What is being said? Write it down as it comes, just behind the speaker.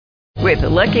With the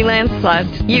Lucky Land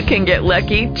Slots, you can get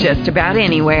lucky just about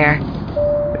anywhere.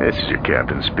 This is your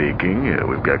captain speaking.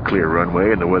 We've got clear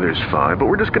runway and the weather's fine, but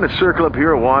we're just going to circle up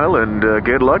here a while and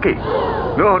get lucky.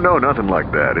 No, nothing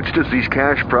like that. It's just these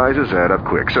cash prizes add up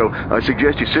quick. So I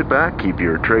suggest you sit back, keep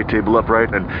your tray table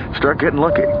upright, and start getting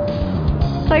lucky.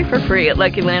 Play for free at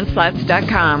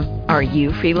LuckyLandSlots.com. Are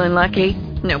you feeling lucky?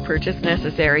 No purchase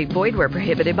necessary. Void where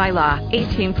prohibited by law.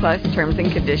 18 plus terms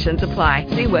and conditions apply.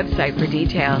 See website for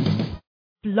details.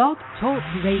 Blog Talk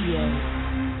Radio.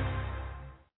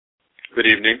 Good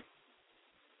evening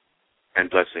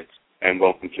and blessings, and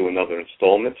welcome to another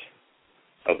installment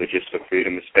of the Gist of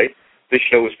Freedom Estate. This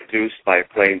show is produced by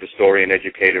acclaimed historian,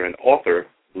 educator, and author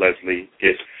Leslie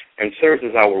Gist, and serves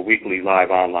as our weekly live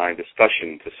online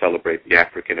discussion to celebrate the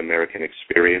African American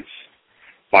experience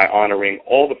by honoring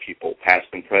all the people, past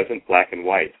and present, black and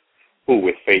white, who,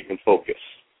 with faith and focus,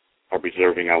 are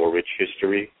preserving our rich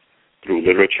history through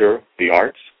literature, the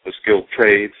arts, the skilled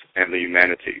trades, and the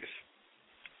humanities.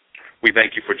 We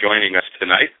thank you for joining us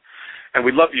tonight, and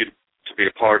we'd love you to be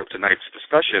a part of tonight's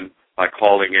discussion by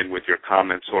calling in with your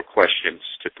comments or questions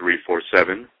to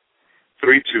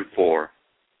 347-324-5552.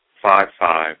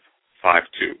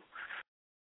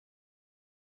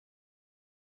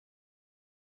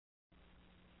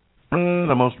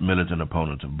 The most militant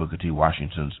opponents of Booker T.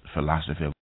 Washington's philosophy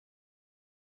of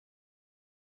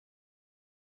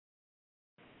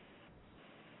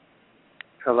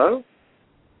Hello?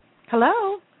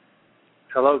 Hello.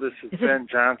 Hello, this is Ben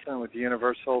Johnson with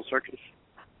UniverSOUL Circus.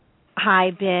 Hi,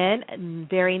 Ben.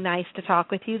 Very nice to talk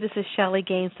with you. This is Shellie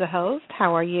Gaines, the host.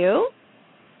 How are you?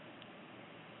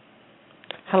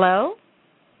 Hello?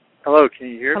 Hello, can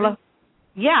you hear me?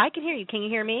 Yeah, I can hear you. Can you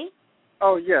hear me?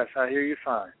 Oh, yes, I hear you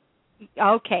fine.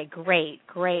 Okay, great.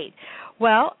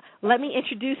 Well, let me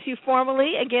introduce you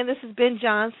formally. Again, this is Ben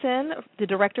Johnson, the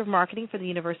Director of Marketing for the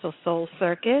UniverSOUL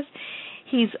Circus.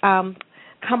 He's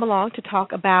come along to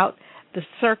talk about the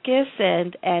circus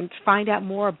and find out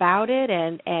more about it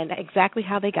and exactly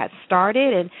how they got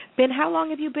started. And, Ben, how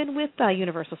long have you been with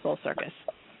UniverSOUL Circus?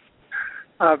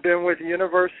 I've been with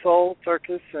UniverSOUL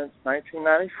Circus since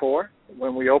 1994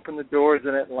 when we opened the doors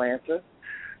in Atlanta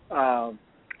for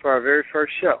our very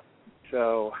first show.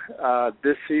 So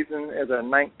this season is our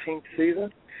 19th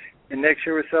season, and next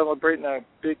year we're celebrating our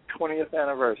big 20th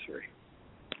anniversary.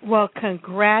 Well,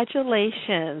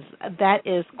 congratulations. That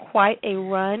is quite a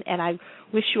run, and I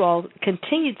wish you all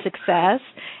continued success.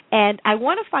 And I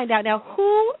want to find out now,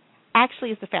 who actually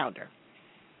is the founder?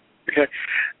 Okay.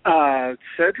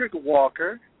 Cedric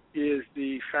Walker is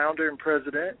the founder and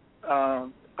president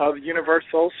of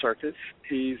UniverSOUL Circus.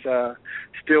 He's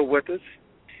still with us.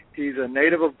 He's a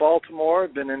native of Baltimore,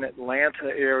 been in the Atlanta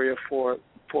area for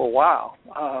a while,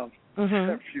 a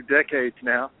few decades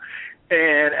now,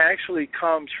 and actually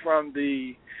comes from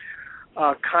the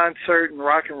concert and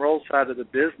rock and roll side of the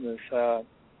business.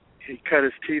 He cut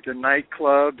his teeth in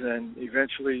nightclubs and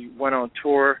eventually went on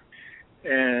tour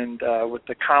and with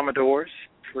the Commodores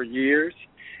for years,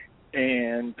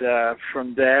 and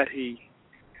from that he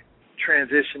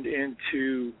transitioned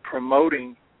into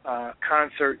promoting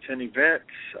concerts and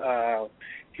events.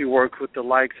 He worked with the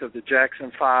likes of the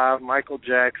Jackson 5, Michael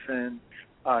Jackson,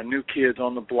 New Kids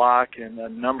on the Block, and a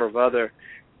number of other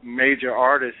major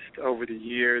artists over the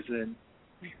years, and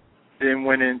then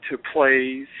went into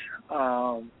plays.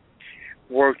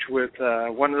 Worked with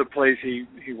one of the plays he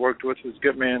worked with was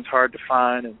Good Man's Hard to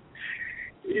Find, and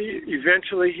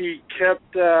eventually he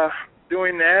kept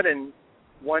doing that, and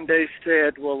one day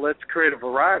said, well, let's create a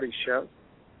variety show.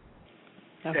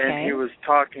 Okay. And he was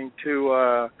talking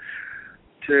to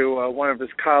one of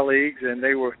his colleagues, and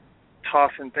they were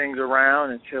tossing things around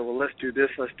and said, well, let's do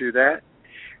this, let's do that.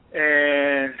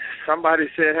 And somebody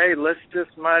said, hey, let's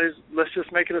just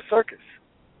make it a circus.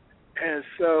 And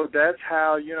so that's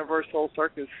how UniverSOUL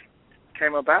Circus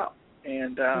came about.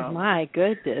 And my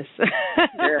goodness,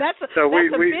 yeah. that's a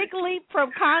big leap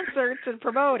from concerts and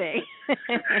promoting.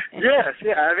 Yes,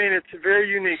 yeah. I mean, it's a very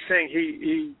unique thing.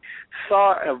 He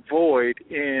saw a void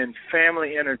in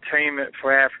family entertainment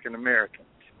for African Americans,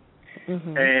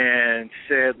 and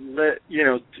said,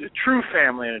 true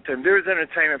family entertainment. There was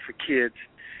entertainment for kids,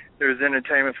 there was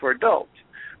entertainment for adults,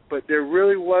 but there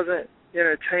really wasn't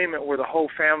entertainment where the whole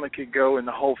family could go and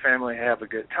the whole family have a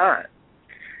good time.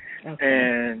 Okay.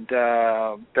 And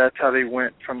that's how they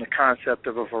went from the concept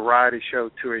of a variety show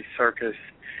to a circus.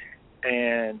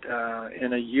 And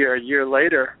in a year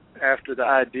later, after the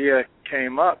idea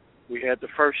came up, we had the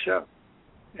first show.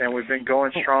 And we've been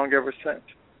going strong ever since.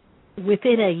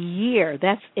 Within a year,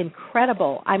 that's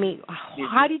incredible. I mean,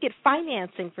 how do you get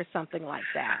financing for something like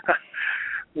that?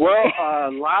 Well, a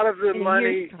lot of the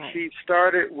money he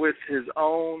started with his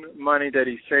own money that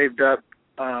he saved up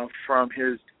from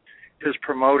his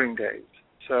promoting days.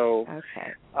 So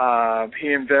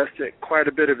he invested quite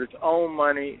a bit of his own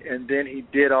money, and then he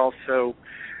did also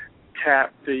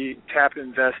tap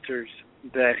investors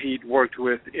that he'd worked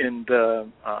with in the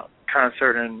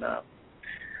concert and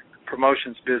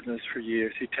promotions business for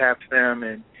years. He tapped them,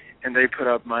 and they put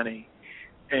up money,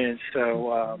 and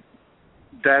so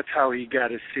that's how he got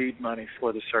his seed money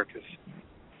for the circus.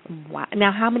 Wow!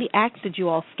 Now, how many acts did you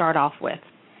all start off with?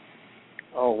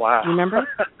 Oh, wow! Do you remember?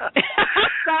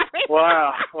 Sorry.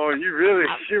 Wow! Oh, you're really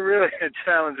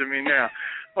challenging me now.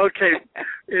 Okay,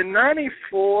 in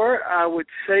 '94, I would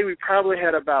say we probably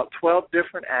had about 12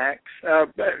 different acts,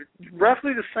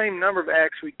 roughly the same number of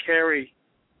acts we carry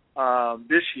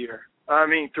this year. I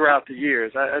mean, throughout the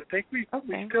years. I think we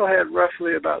still had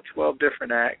roughly about 12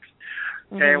 different acts.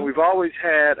 Mm-hmm. And we've always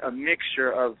had a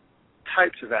mixture of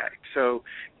types of acts. So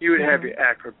you would have your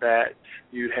acrobats,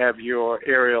 you'd have your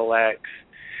aerial acts,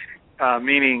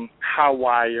 meaning high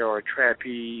wire or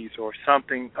trapeze or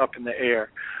something up in the air.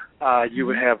 You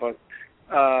would have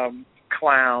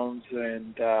clowns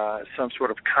and some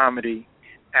sort of comedy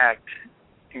act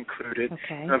included.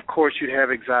 Okay. And, of course, you'd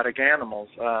have exotic animals.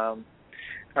 Our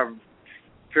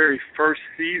very first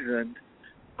season,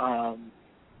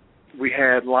 we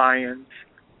had lions,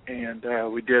 and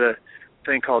we did a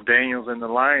thing called Daniels and the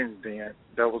Lion's Den.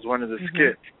 That was one of the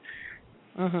skits.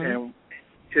 Mm-hmm. And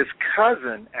his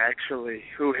cousin, actually,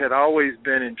 who had always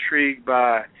been intrigued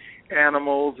by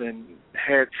animals and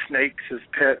had snakes as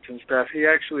pets and stuff, he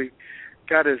actually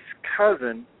got his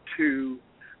cousin to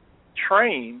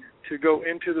train to go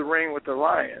into the ring with the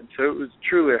lion. So it was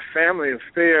truly a family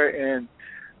affair, and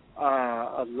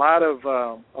a lot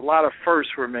of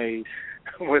firsts were made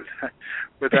with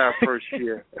our first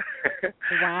year.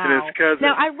 Wow! And his cousin,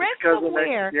 now I read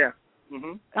somewhere. Yeah.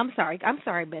 Mm-hmm. I'm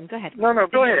sorry, Ben. Go ahead. No,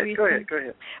 go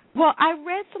ahead. Well, I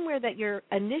read somewhere that your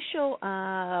initial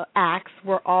acts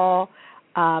were all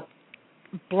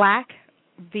black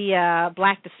via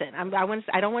black descent. I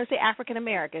don't want to say African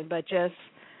American, but just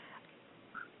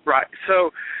right.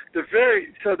 So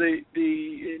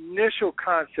the initial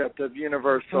concept of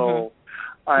UniverSOUL,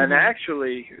 and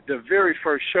actually the very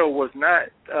first show was not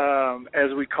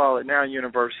as we call it now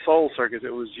UniverSOUL Circus.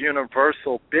 It was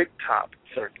UniverSOUL Big Top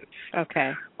Circus.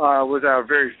 Okay. Was our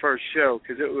very first show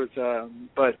because it was,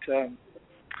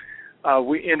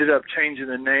 we ended up changing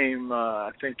the name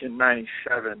I think in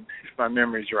 '97 if my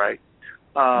memory's right.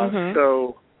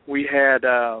 So we had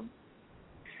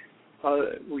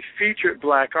we featured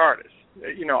black artists,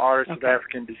 artists of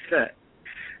African descent.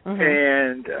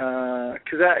 And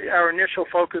because our initial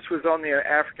focus was on the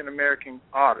African American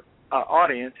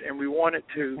audience, and we wanted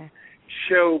to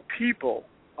show people,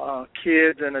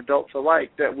 kids and adults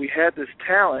alike, that we had this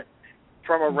talent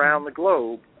from around the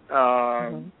globe.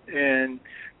 And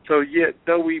so, yet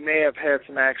though we may have had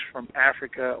some acts from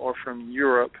Africa or from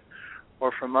Europe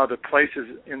or from other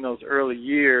places in those early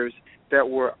years that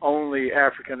were only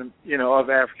African, of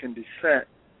African descent.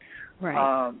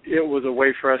 Right. It was a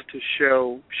way for us to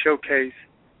showcase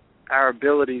our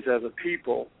abilities as a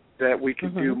people, that we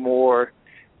could do more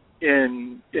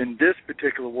in this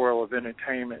particular world of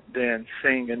entertainment than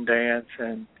sing and dance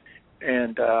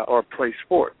and or play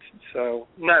sports. So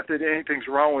not that anything's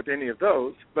wrong with any of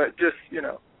those, but just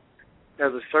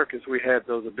as a circus we had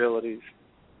those abilities.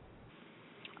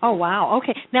 Oh wow!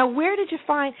 Okay, now where do you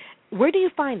find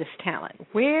this talent?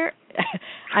 Where,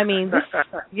 I mean,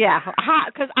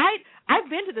 because I've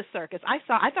been to the circus. I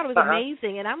thought it was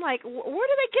amazing, and I'm like, where do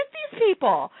they get these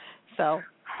people? So,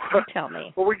 you tell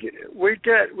me. Well, we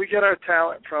get our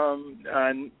talent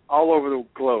from all over the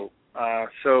globe.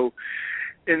 So,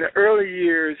 in the early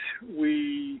years,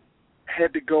 we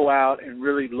had to go out and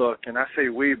really look, and I say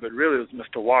we, but really it was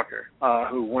Mr. Walker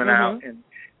who went out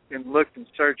and looked and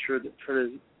searched for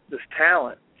this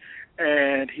talent.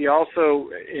 And he also,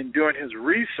 in doing his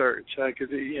research, because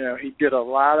he did a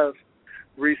lot of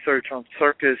research on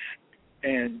circus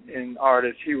and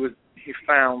artists, he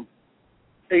found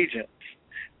agents.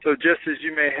 So just as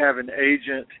you may have an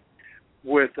agent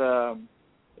with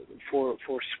for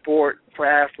sport, for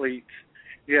athletes,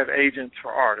 you have agents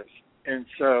for artists. And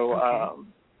so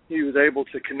he was able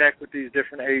to connect with these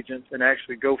different agents and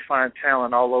actually go find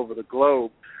talent all over the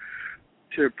globe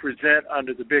to present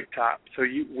under the big top. So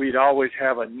we'd always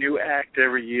have a new act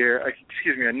every year,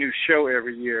 a new show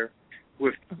every year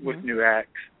with new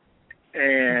acts.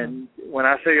 And when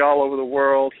I say all over the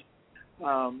world,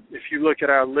 if you look at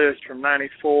our list from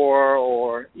 '94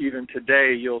 or even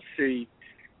today, you'll see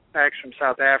acts from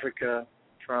South Africa,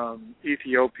 from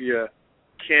Ethiopia,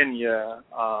 Kenya,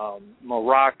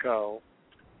 Morocco,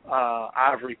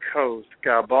 Ivory Coast,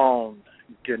 Gabon,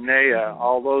 Guinea.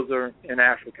 All those are in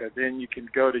Africa. Then you can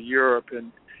go to Europe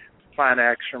and find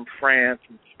acts from France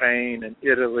and Spain and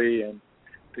Italy and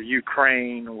the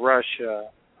Ukraine, Russia,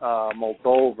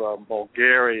 Moldova,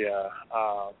 Bulgaria.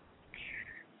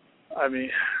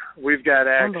 We've got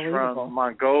acts from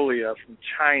Mongolia, from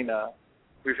China.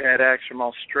 We've had acts from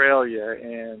Australia,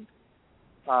 and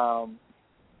I'm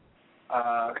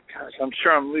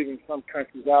sure I'm leaving some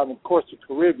countries out, and of course the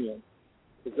Caribbean.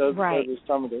 Those are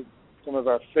some of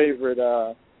our favorite,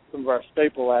 some of our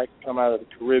staple acts come out of the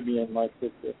Caribbean, like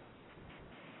the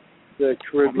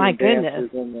Caribbean dancers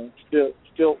and the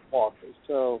stilt walkers.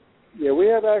 So yeah, we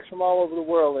have acts from all over the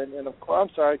world, and of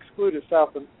course, excluded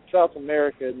South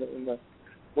America and the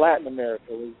Latin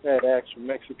America. We've had acts from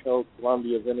Mexico,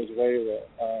 Colombia, Venezuela,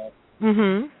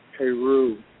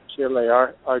 Peru, Chile,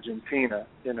 Argentina,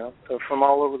 so from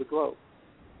all over the globe.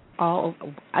 And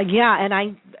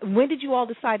when did you all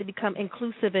decide to become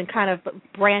inclusive and kind of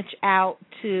branch out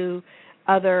to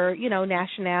other,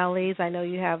 nationalities? I know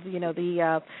you have,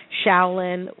 the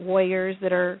Shaolin warriors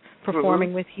that are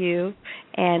performing with you.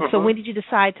 And so when did you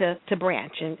decide to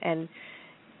branch and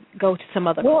go to some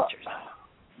other cultures?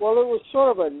 Well, it was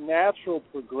sort of a natural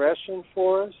progression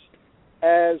for us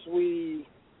as we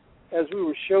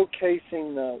were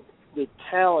showcasing the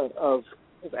talent of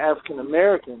African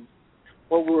Americans.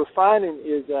 What we were finding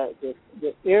is that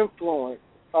the influence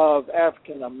of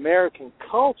African American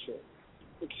culture,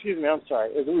 as we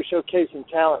were showcasing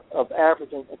talent of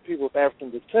people of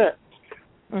African descent,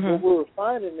 what we were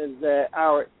finding is that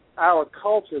our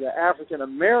culture, the African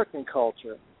American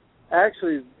culture,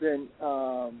 actually has been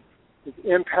has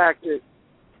impacted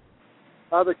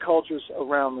other cultures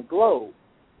around the globe.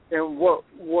 And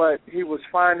what he was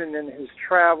finding in his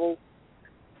travel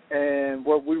and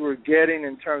what we were getting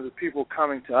in terms of people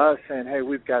coming to us saying, hey,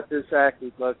 we've got this act,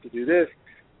 we'd love to do this,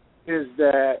 is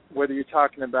that whether you're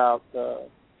talking about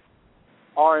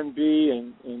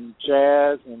R&B and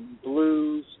jazz and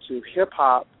blues to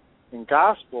hip-hop and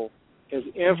gospel has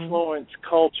influenced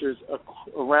cultures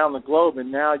around the globe.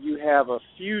 And now you have a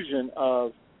fusion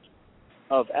of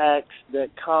acts that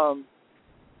come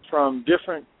from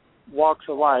different walks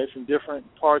of life in different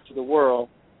parts of the world,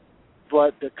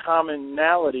 but the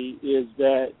commonality is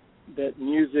that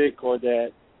music or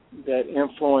that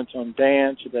influence on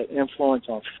dance or that influence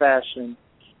on fashion.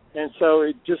 And so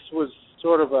it just was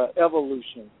sort of an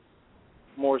evolution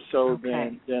more so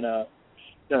than a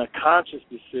conscious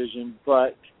decision.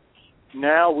 But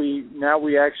now we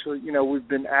actually, we've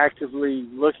been actively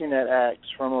looking at acts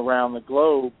from around the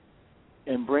globe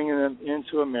and bringing them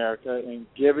into America and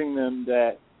giving them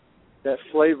that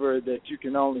flavor that you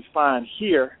can only find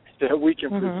here that we can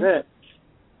present,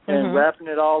 and wrapping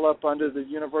it all up under the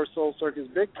UniverSOUL Circus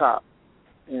Big Top.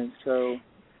 And so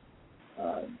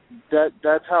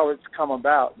that's how it's come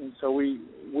about. And so we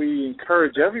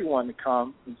encourage everyone to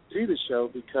come and see the show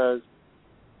because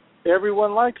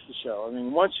everyone likes the show. I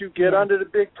mean, once you get under the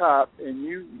big top and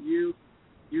you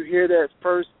hear that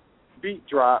first beat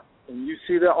drop and you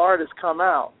see the artist come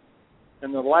out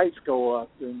and the lights go up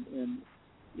and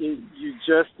you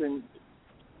just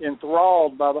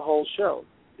enthralled by the whole show.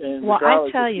 And well, I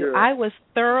tell you, I was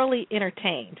thoroughly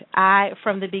entertained.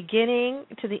 From the beginning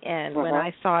to the end, when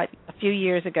I saw it a few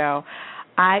years ago,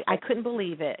 I couldn't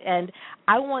believe it. And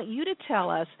I want you to tell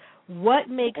us what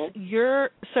makes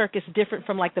your circus different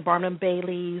from like the Barnum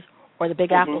Bailey's or the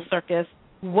Big Apple Circus.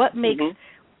 What makes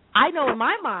I know in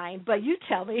my mind, but you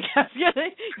tell me because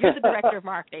you're the director of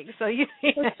marketing. So you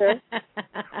so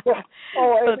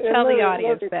tell the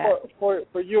audience that.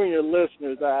 For you and your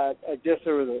listeners, I guess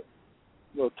there was a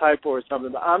little typo or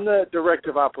something. I'm the director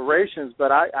of operations,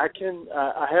 but I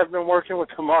have been working with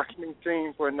the marketing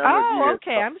team for a number of years. Oh,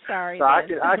 okay. I'm sorry. So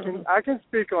I can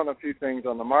speak on a few things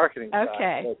on the marketing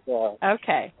side. But,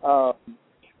 okay.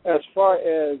 As far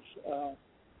as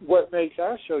what makes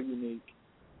our show unique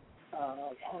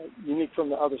from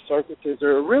the other circuses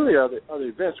or really other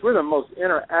events, we're the most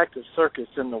interactive circus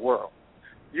in the world.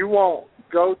 You won't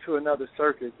go to another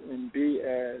circus and be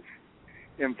as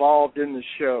involved in the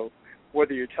show,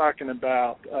 whether you're talking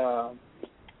about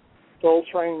Soul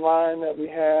Train line that we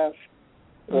have,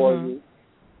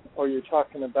 or you're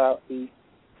talking about the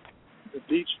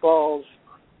beach balls,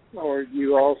 or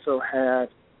you also have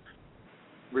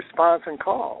response and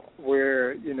call,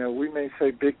 where we may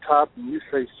say big top and you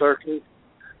say circus,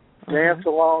 dance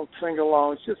along, sing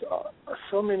along. It's just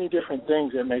so many different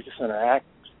things that make us interact.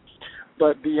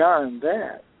 But beyond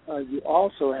that, you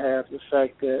also have the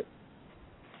fact that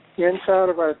inside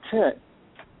of our tent,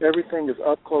 everything is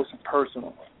up close and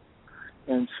personal.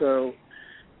 And so,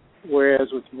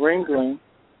 whereas with Ringling,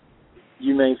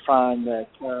 you may find that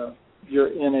you're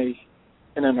in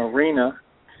an arena,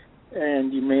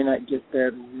 and you may not get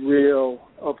that real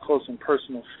up close and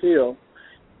personal feel.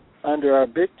 Under our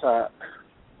Big Top,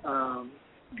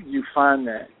 you find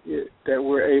that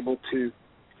we're able to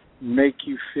make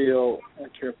you feel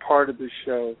like you're a part of the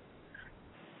show,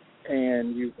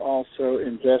 and you've also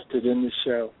invested in the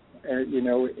show,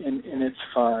 and it's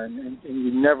fun, and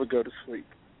you never go to sleep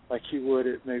like you would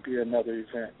at maybe another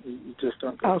event. You just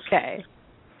don't go to sleep. Okay.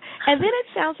 And then it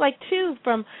sounds like, too,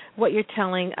 from what you're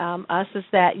telling us, is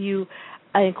that you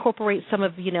incorporate some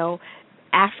of,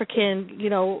 African,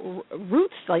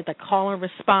 roots, like the call and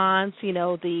response,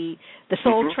 the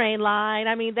Soul Train line.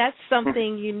 I mean, that's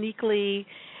something uniquely,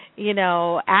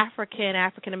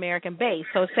 African-American based.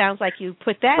 So it sounds like you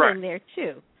put that in there,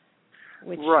 too.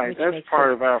 Which that's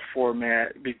part of our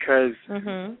format, because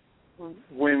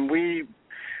when we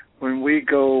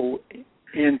go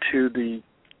into the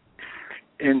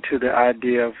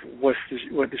idea of what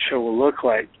the show will look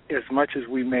like, as much as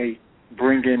we may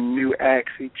bring in new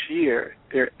acts each year,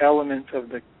 there are elements of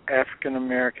the African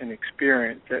American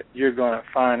experience that you're going to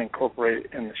find incorporated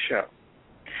in the show.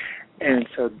 And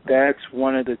so that's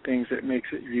one of the things that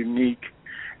makes it unique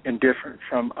and different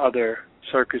from other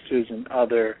circuses and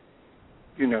other,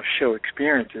 show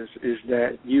experiences, is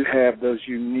that you have those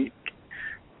unique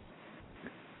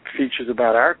features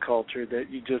about our culture that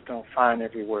you just don't find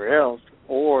everywhere else,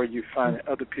 or you find that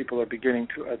other people are beginning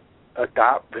to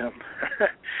adopt them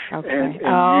and use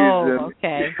them.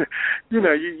 Okay.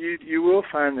 You will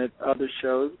find that other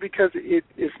shows, because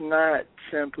it's not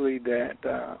simply that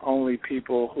only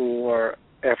people who are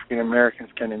African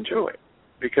Americans can enjoy it,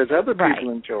 because other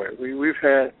people enjoy it. We've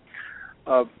had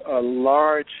a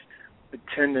large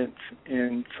attendance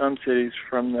in some cities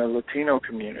from the Latino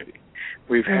community.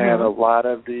 We've had a lot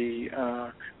of the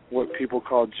what people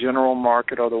call general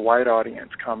market, or the white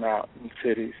audience, come out in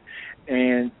cities,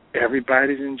 and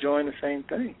everybody's enjoying the same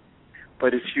thing.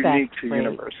 But it's unique to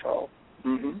UniverSOUL.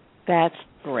 That's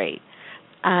great.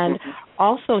 And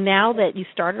also, now that you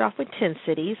started off with 10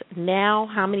 cities, now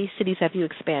how many cities have you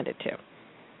expanded to?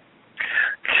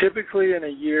 Typically in a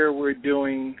year we're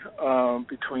doing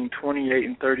between 28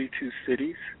 and 32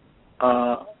 cities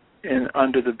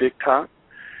under the Big Top.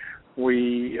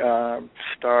 We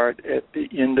start at the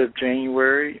end of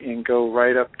January and go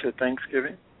right up to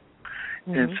Thanksgiving.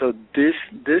 And so this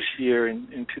year,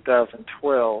 in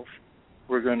 2012,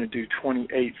 we're going to do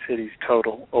 28 cities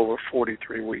total over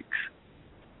 43 weeks.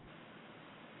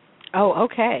 Oh,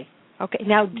 okay. Okay.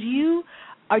 Now, do you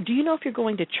know if you're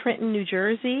going to Trenton, New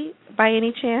Jersey, by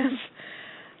any chance?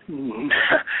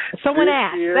 Someone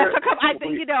asked. That's okay. I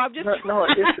think I'm just. No,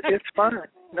 it's fine.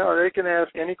 No, they can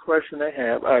ask any question they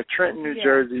have. Trenton, New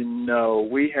Jersey, no.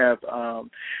 We have.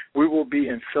 We will be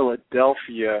in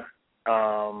Philadelphia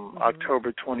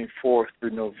October 24th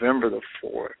through November the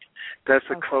 4th. That's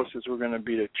the closest we're going to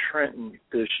be to Trenton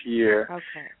this year.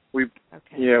 We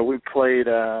played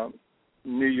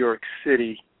New York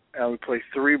City. We played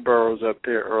 3 boroughs up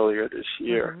there earlier this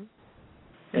year,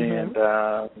 and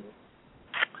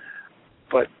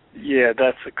but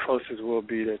that's the closest we'll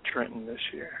be to Trenton this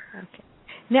year. Okay.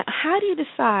 Now, how do you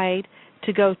decide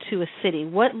to go to a city?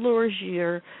 What lures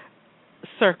your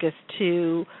circus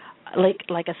to,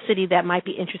 like a city that might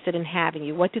be interested in having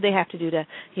you? What do they have to do to,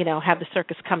 have the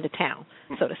circus come to town,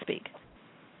 so to speak?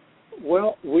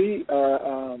 Well, we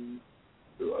a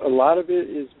lot of it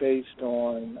is based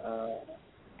on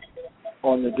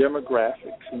the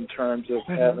demographics in terms of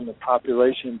having the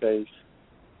population base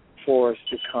for us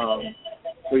to come.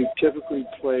 We've typically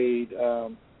played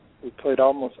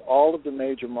almost all of the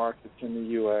major markets in the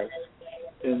U.S.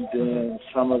 and then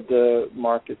some of the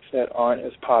markets that aren't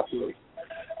as popular.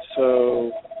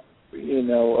 So, a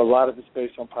lot of it's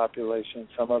based on population.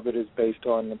 Some of it is based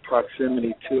on the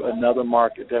proximity to another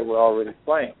market that we're already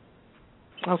playing.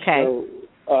 Okay.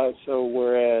 So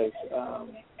whereas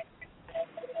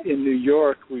in New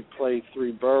York we play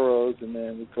 3 boroughs and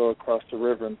then we go across the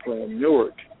river and play in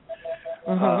Newark,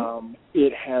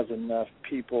 it has enough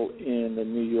people in the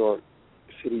New York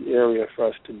City area for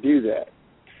us to do that.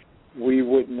 We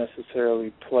wouldn't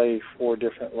necessarily play 4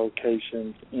 different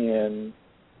locations in,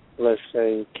 let's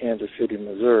say, Kansas City,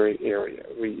 Missouri area.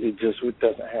 It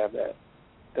doesn't have that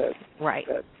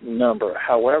number.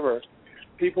 However,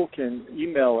 people can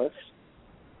email us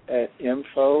at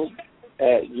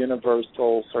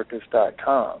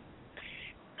info@universoulcircus.com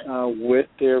with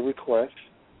their requests,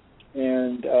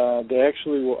 and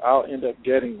I'll end up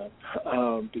getting them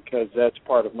because that's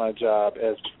part of my job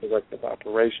as director of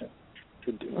operations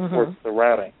to work the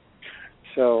routing.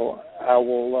 So I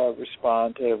will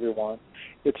respond to everyone.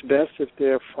 It's best if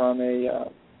they're from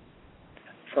an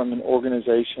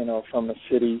organization or from a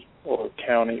city or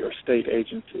county or state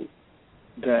agency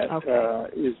that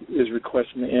is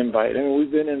requesting the invite. I mean,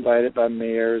 we've been invited by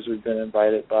mayors, we've been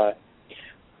invited by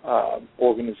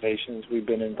organizations, we've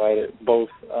been invited both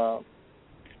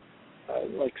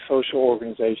like social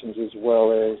organizations as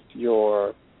well as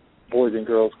your Boys and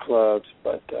Girls Clubs,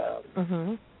 but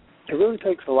it really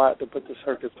takes a lot to put the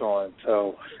circus on.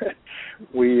 So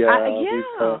we I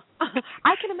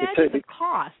can imagine the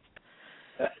cost.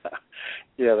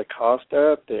 Yeah, the costs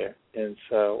are up there, and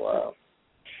so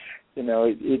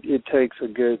it takes a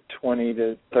good 20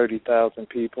 to 30,000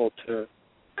 people to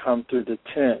come through the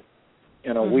tent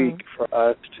in a week for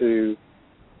us to,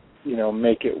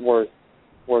 make it worth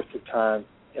the time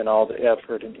and all the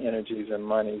effort and energies and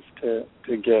monies to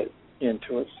get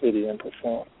into a city and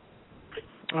perform.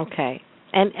 Okay.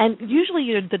 And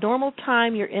usually the normal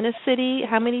time you're in a city,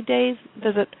 how many days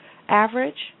does it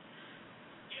average?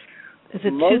 Is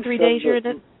it 2-3 days you're in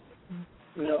it?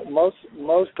 Most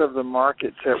of the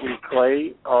markets that we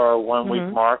play are 1 week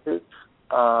markets.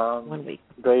 1 week.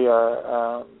 They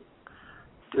are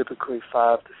typically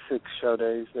 5 to 6 show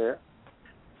days there.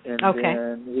 And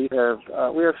then we have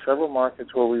several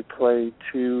markets where we play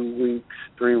 2 weeks,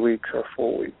 3 weeks, or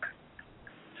 4 weeks.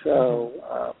 So,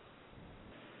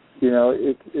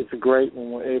 it's great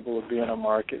when we're able to be in a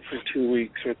market for 2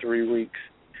 weeks or 3 weeks.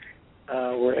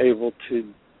 We're able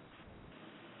to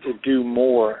do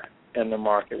more in the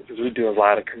market because we do a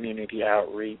lot of community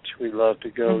outreach. We love to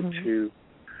go to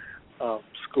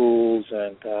schools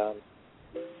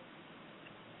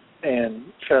and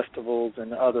festivals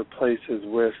and other places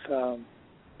with, and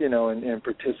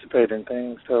participate in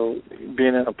things. So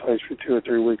being in a place for 2 or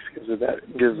 3 weeks gives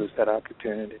us that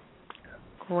opportunity.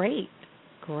 Great.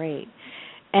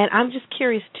 And I'm just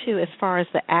curious too, as far as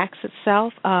the acts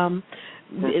itself.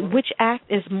 Which act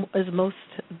is the most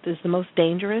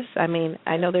dangerous? I mean,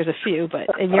 I know there's a few, but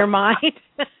in your mind?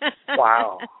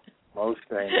 Wow, most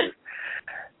dangerous.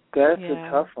 That's a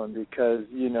tough one because,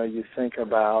 you think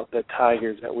about the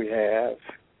tigers that we have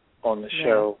on the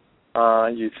show.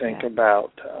 You think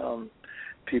about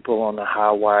people on the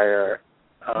high wire.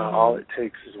 All it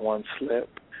takes is one slip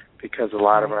because a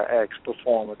lot of our acts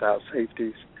perform without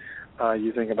safeties.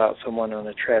 You think about someone on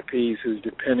a trapeze who's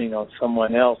depending on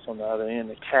someone else on the other end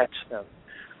to catch them.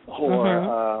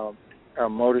 Or our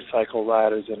motorcycle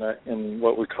riders in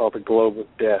what we call the globe of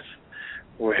death,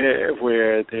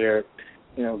 where they're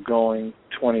going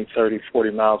 20, 30,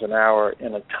 40 miles an hour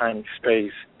in a tiny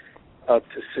space, up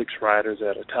to 6 riders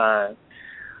at a time.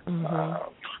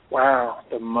 Wow,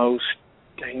 the most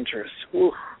dangerous.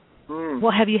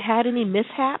 Well, have you had any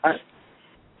mishaps?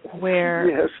 Where?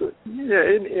 Yes.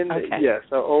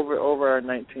 So over our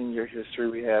 19-year history,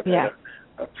 we have had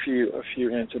a few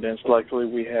incidents. Luckily,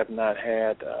 we have not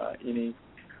had any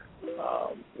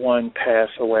one pass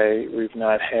away. We've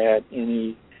not had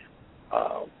any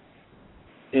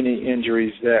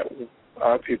injuries that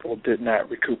people did not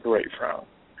recuperate from.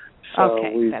 So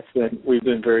we've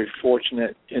been very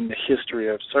fortunate in the history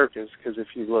of circus because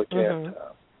if you look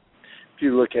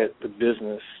at the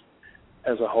business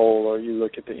as a whole, or you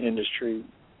look at the industry,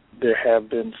 there have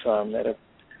been some that have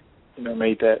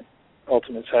made that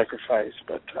ultimate sacrifice,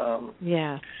 but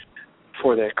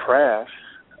for their craft.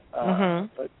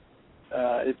 But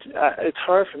it's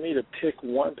hard for me to pick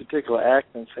one particular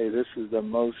act and say this is the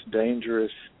most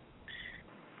dangerous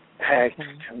act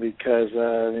because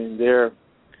there's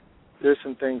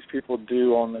some things people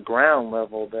do on the ground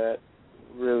level that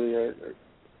really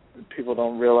people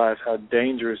don't realize how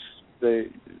dangerous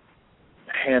the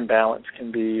hand balance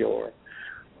can be, or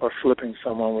flipping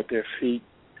someone with their feet.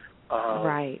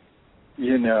 Or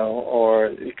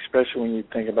especially when you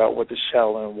think about what the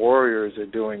Shaolin warriors are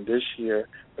doing this year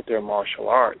with their martial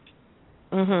arts.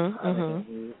 If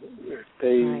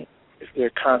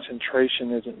their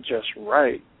concentration isn't just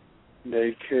right,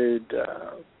 they could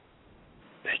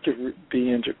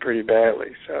be injured pretty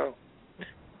badly. So,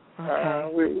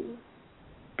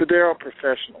 but they're all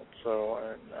professionals. So,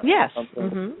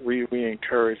 we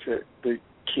encourage that the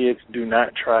kids do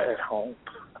not try at home.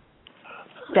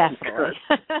 Definitely.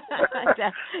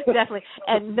 Definitely.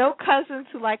 And no cousins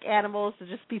who like animals to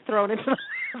just be thrown into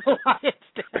the lion's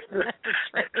den.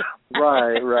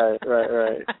 Right.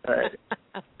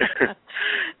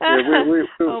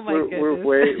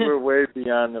 We're way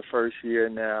beyond the first year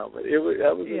now, but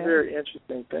that was a very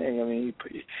interesting thing. I mean,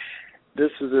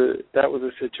 that was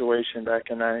a situation back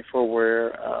in '94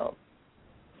 where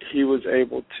he was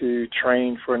able to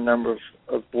train for a number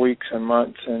of weeks and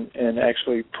months and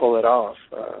actually pull it off.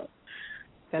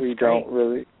 We don't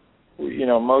really,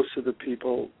 most of the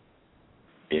people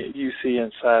you see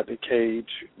inside the cage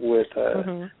with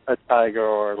a tiger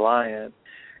or a lion,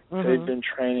 they've been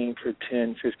training for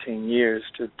 10, 15 years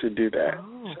to do that.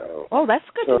 Oh, that's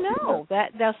good to know.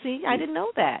 Now, see, I didn't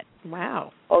know that.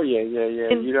 Wow. Oh yeah.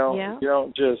 You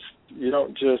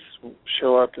don't just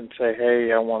show up and say,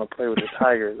 "Hey, I want to play with a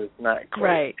tiger." That's not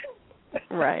quite.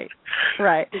 Right.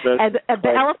 And the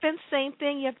elephants, same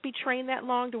thing. You have to be trained that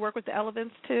long to work with the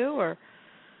elephants too, or?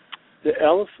 The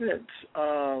elephants.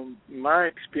 My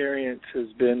experience has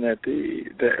been that the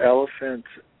elephants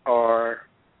are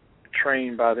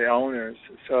trained by the owners.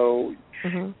 So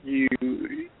you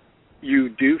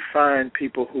do find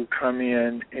people who come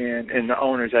in and the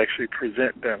owners actually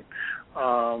present them.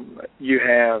 You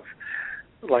have,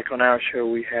 like on our show,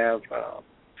 we have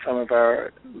some of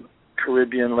our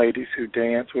Caribbean ladies who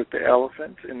dance with the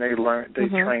elephants, and they learn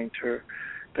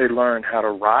how to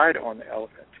ride on the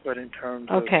elephants. But in terms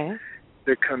of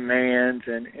the commands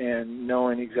and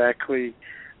knowing exactly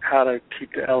how to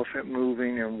keep the elephant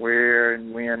moving and where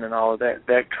and when and all of that,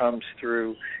 that comes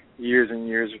through years and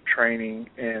years of training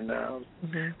and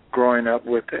growing up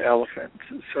with the elephants.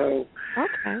 So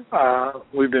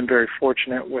we've been very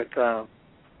fortunate with our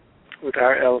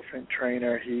elephant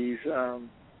trainer. He's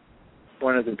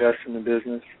one of the best in the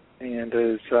business and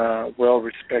is well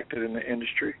respected in the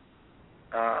industry.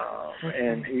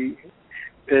 And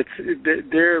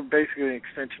they're basically an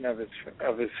extension of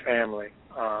his family.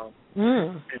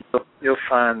 And you'll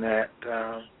find that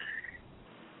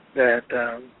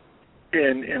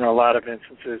in a lot of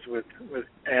instances with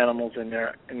animals and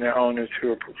their owners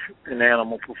who are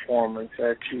animal performers,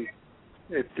 that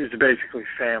it's basically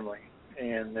family,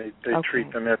 and they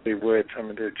treat them as they would some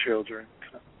of their children.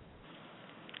 So.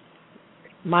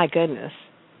 My goodness,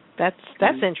 that's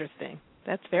interesting.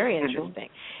 That's very interesting.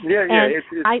 Yeah.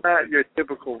 It's not your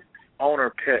typical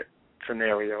owner-pet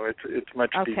scenario. It's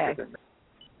much deeper than that.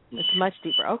 It's much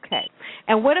deeper. Okay.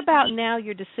 And what about now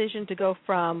your decision to go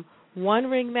from one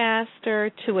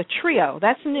ringmaster to a trio?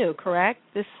 That's new, correct?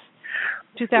 This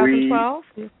 2012?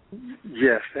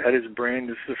 Yes, that is brand.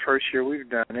 This is the first year we've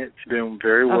done it. It's been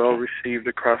very well received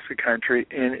across the country,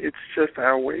 and it's just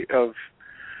our way of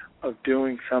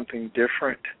doing something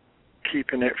different,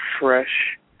 keeping it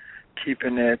fresh,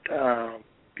 keeping it,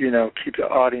 keep the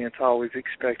audience always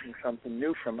expecting something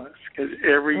new from us. Because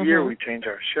every year we change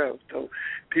our show. So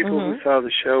people who saw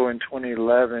the show in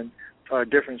 2011 saw a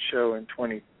different show in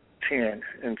 2010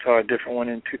 and saw a different one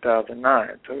in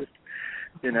 2009. So,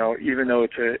 even though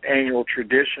it's an annual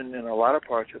tradition in a lot of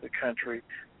parts of the country,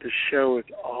 the show is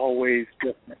always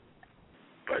different.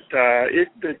 But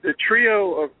the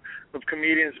trio of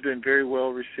comedians has been very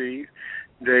well received.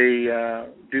 They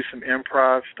do some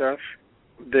improv stuff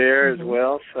there as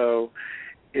well, so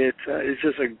it's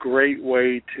just a great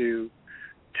way to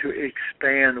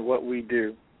expand what we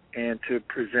do and to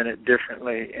present it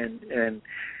differently and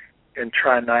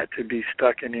try not to be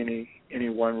stuck in any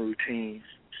one routine.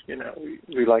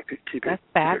 We like to keep That's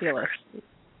fabulous.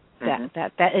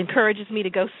 That encourages me to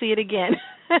go see it again.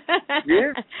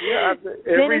 Yeah.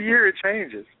 Every year it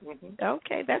changes.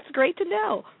 Okay, that's great to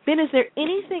know. Ben, is there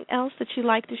anything else that you'd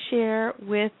like to share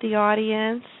with the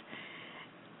audience?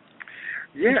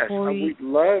 Yes, we'd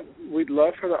love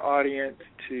for the audience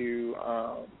to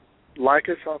like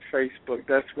us on Facebook.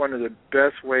 That's one of the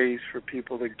best ways for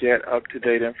people to get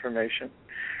up-to-date information.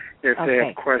 If they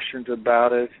have questions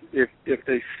about us, if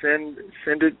they send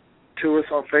it to us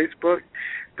on Facebook,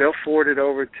 they'll forward it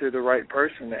over to the right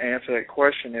person to answer that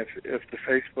question. If the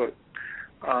Facebook,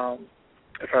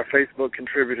 if our Facebook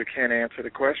contributor can't answer the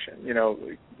question,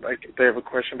 like if they have a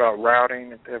question about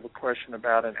routing, if they have a question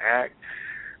about an act,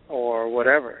 or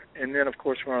whatever. And then, of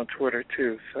course, we're on Twitter,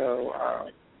 too. So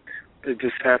they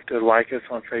just have to like us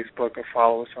on Facebook or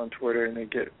follow us on Twitter, and they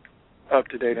get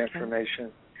up-to-date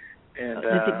information. And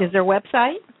is there a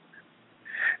website?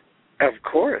 Of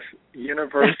course,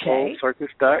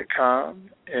 UniverSOULCircus.com,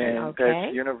 and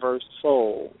that's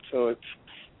UniverSOUL. So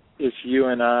it's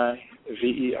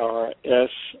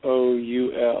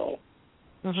UniverSOUL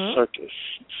Circus,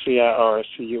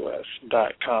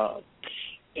 CIRCUS.com.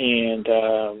 And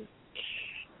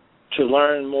to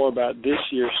learn more about this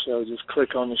year's show, just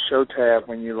click on the show tab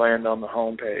when you land on the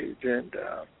homepage, and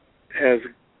has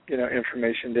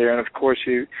information there. And of course,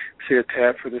 you see a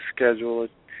tab for the schedule.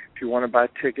 If you want to buy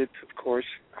tickets, of course,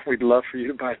 we'd love for you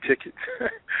to buy tickets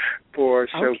for a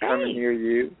show coming near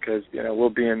you, because we'll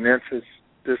be in Memphis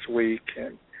this week,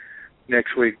 and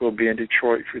next week we'll be in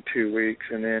Detroit for 2 weeks,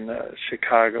 and then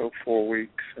Chicago 4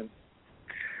 weeks, and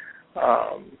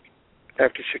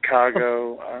after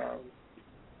Chicago,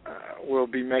 we'll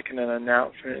be making an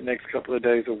announcement in the next couple of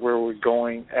days of where we're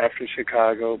going after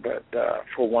Chicago, but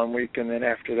for 1 week, and then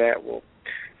after that we'll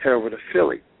head over to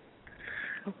Philly.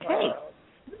 Okay.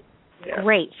 Yeah.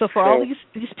 Great. So for all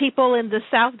these people in the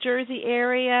South Jersey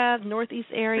area, Northeast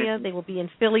area, they will be in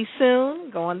Philly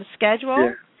soon. Go on the schedule.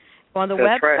 Yeah. Go on the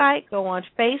That's website. Right. Go on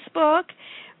Facebook.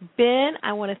 Ben,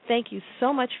 I want to thank you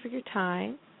so much for your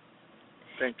time.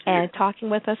 Thank you. And talking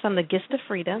with us on the Gift of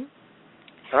Freedom.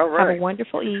 All right. Have a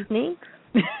wonderful evening.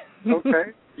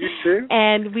 Okay. You too.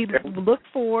 And we look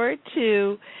forward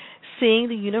to seeing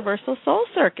the UniverSOUL Soul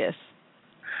Circus.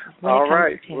 All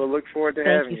right. We'll look forward to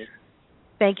having you.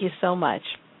 Thank you so much.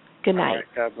 Good night. All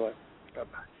right. God bless.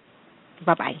 Bye-bye.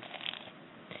 Bye-bye.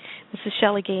 This is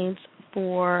Shellie Gaines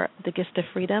for the Gift of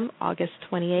Freedom, August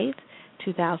 28th,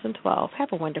 2012. Have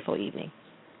a wonderful evening.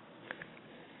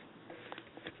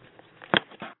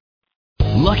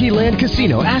 Lucky Land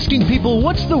Casino, asking people,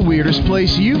 what's the weirdest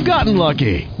place you've gotten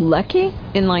lucky? Lucky?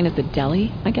 In line at the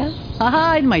deli, I guess?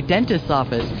 Aha, in my dentist's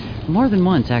office. More than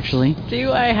once, actually.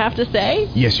 Do I have to say?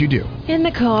 Yes, you do. In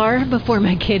the car before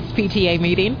my kids' PTA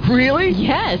meeting. Really?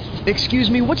 Yes. Excuse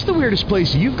me, what's the weirdest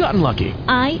place you've gotten lucky?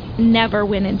 I never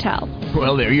win and tell.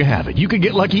 Well, there you have it. You can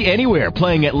get lucky anywhere,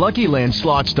 playing at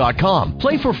LuckyLandSlots.com.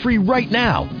 Play for free right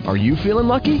now. Are you feeling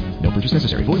lucky? No purchase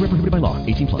necessary. Void where prohibited by law.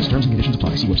 18+. Terms and conditions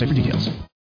apply. See website for details.